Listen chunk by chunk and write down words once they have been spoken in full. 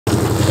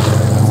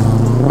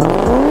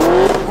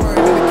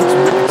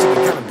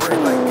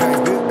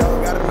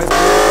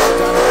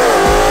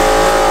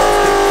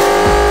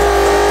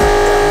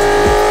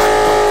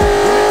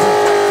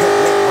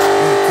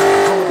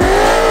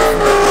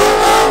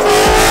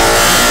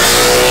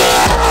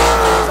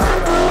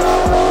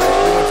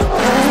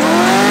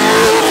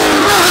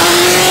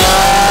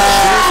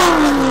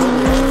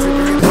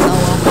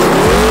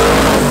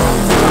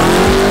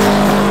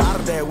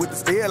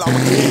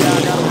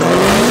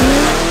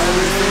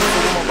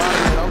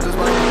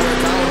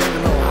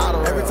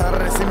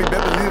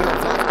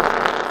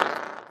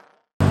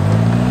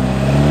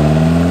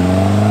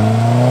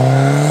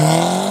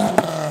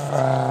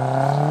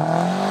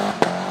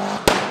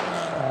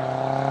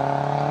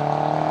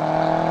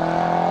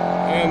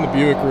And the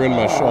Buick ruined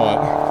my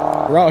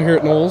shot. We're out here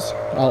at Knowles,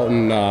 out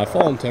in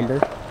Fallen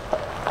Timber.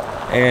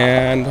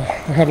 And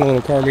we're having a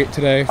little car meet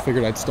today.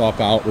 Figured I'd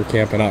stop out. We're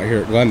camping out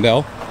here at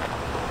Glendale.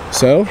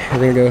 So we're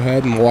gonna go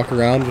ahead and walk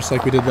around just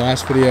like we did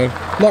last video.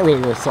 Not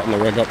really worth setting the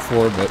rig up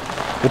for, but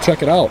we'll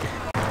check it out.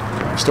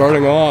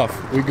 Starting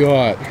off, we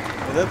got...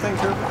 Is that thing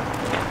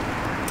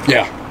turbo?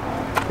 Yeah.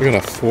 We got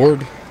a Ford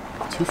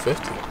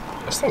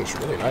 250. This thing's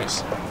really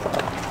nice.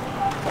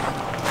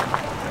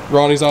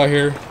 Ronnie's out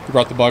here. He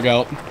brought the bug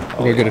out.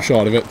 We're gonna get a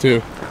shot of it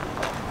too.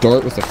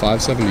 Dart with a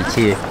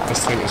 572.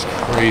 This thing is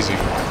crazy.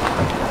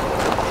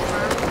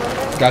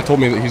 Guy told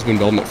me that he's been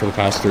building it for the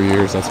past 3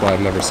 years. That's why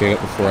I've never seen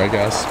it before, I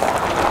guess.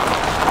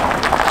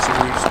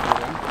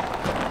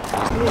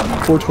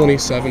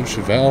 427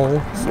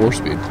 Chevelle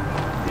 4-speed.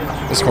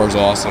 This car's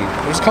awesome.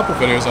 There's a couple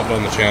videos up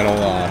on the channel.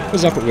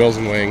 There's up at Wheels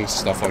and Wings,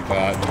 stuff like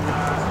that.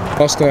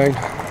 Mustang.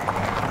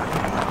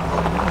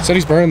 Said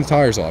he's burning the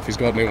tires off. He's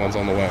got new ones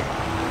on the way.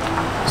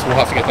 So we'll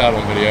have to get that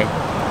on video.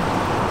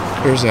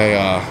 There's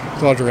a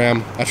Dodge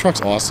Ram. That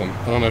truck's awesome.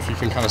 I don't know if you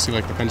can kind of see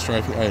like the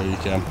pinstripe. Oh, yeah, you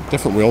can.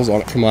 Different wheels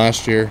on it from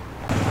last year.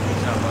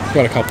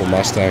 Got a couple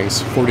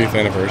Mustangs. 40th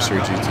anniversary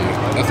GT.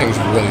 That thing's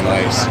really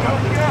nice.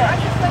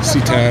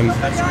 C10.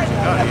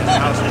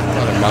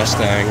 Another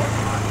Mustang.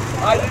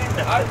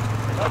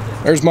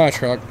 There's my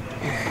truck.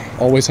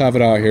 Always have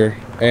it out here.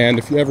 And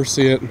if you ever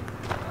see it,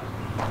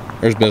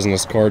 there's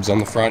business cards on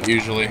the front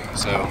usually.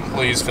 So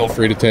please feel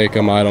free to take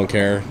them. I don't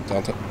care.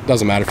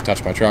 Doesn't matter if you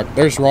touch my truck.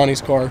 There's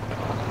Ronnie's car.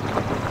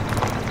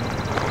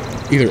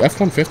 Either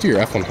F-150 or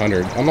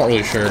F-100. I'm not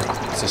really sure.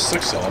 It's a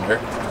 6-cylinder.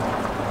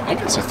 I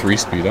think it's a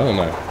 3-speed. I don't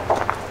know.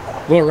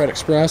 Little Red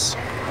Express.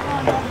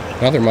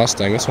 Another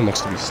Mustang. This one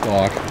looks to be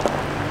stock.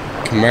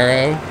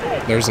 Camaro.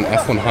 There's an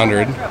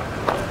F-100.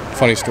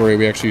 Funny story,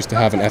 we actually used to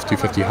have an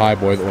F-250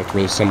 Highboy that looked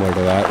really similar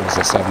to that. It was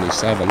a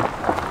 77.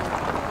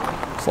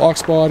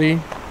 Fox body.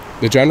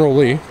 The General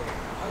Lee.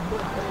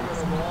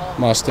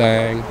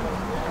 Mustang.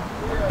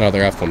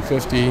 Another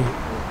F-150.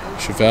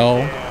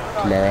 Chevelle.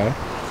 Camaro.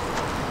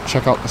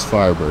 Check out this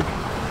Firebird.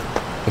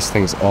 This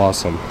thing's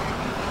awesome.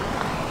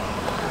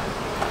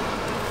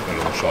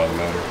 Another shot of the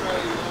motor.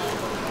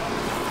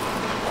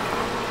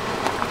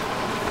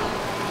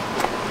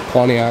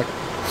 Pontiac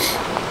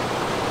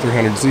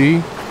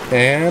 300Z.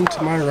 And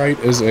to my right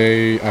is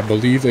a, I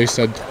believe they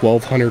said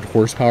 1200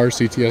 horsepower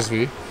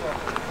CTSV.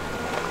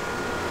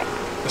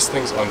 This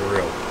thing's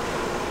unreal.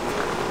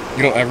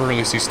 You don't ever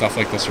really see stuff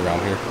like this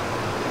around here.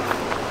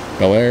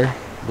 Bel Air,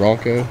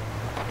 Bronco.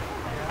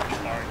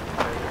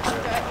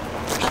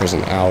 There's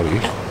an Audi.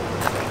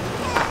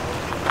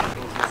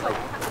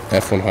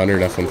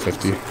 F-100,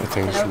 F-150. That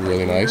thing is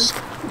really nice.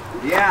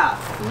 Yeah.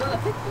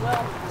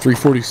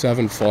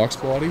 347 Fox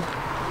body.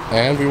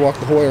 And we walked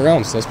the whole way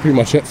around, so that's pretty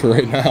much it for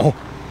right now.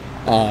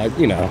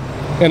 You know,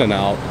 in and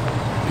out.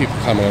 People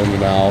coming in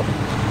and out.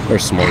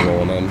 There's some more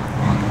rolling in.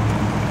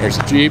 There's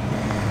a Jeep.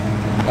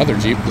 Other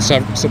Jeep. The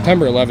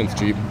September 11th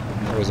Jeep.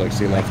 I always like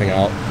seeing that thing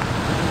out.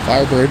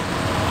 Firebird.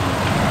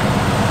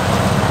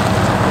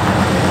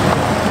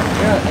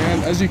 Yeah,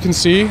 and as you can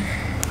see,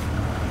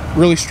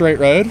 really straight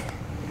road.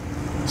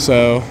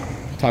 So,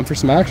 time for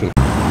some action.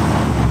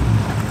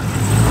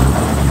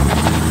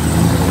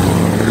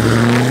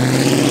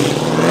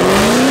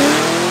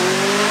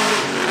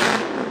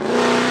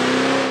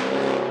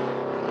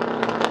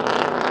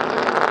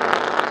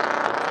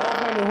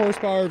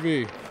 Horsepower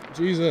V.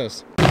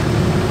 Jesus.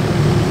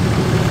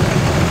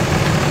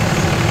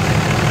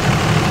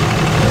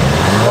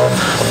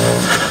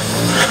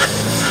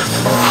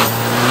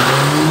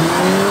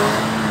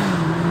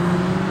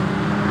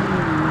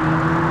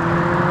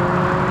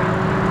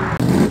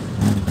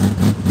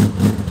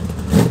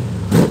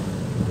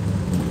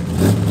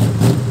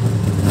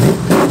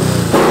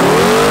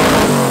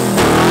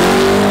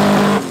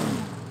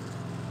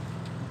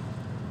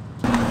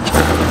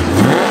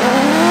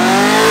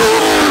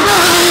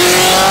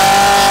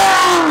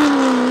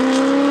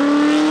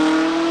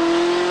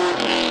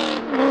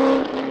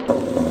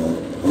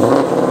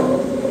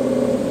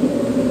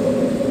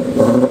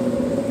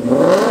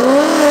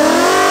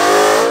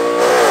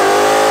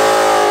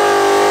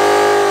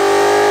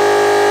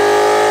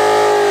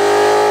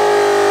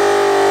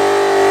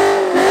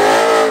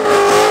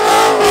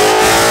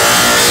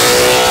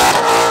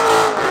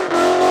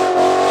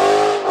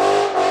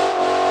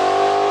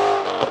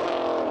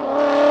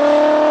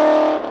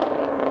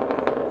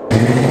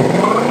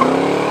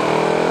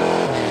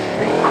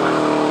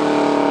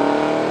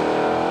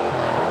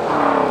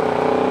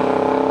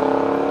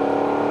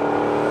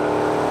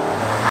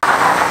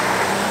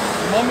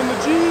 Mom in the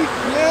Jeep,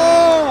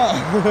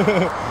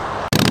 yeah!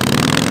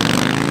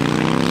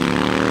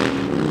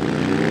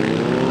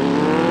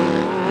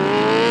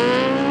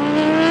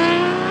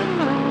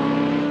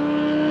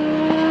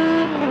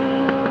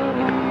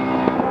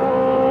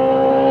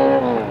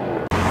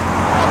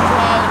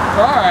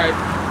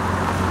 Alright.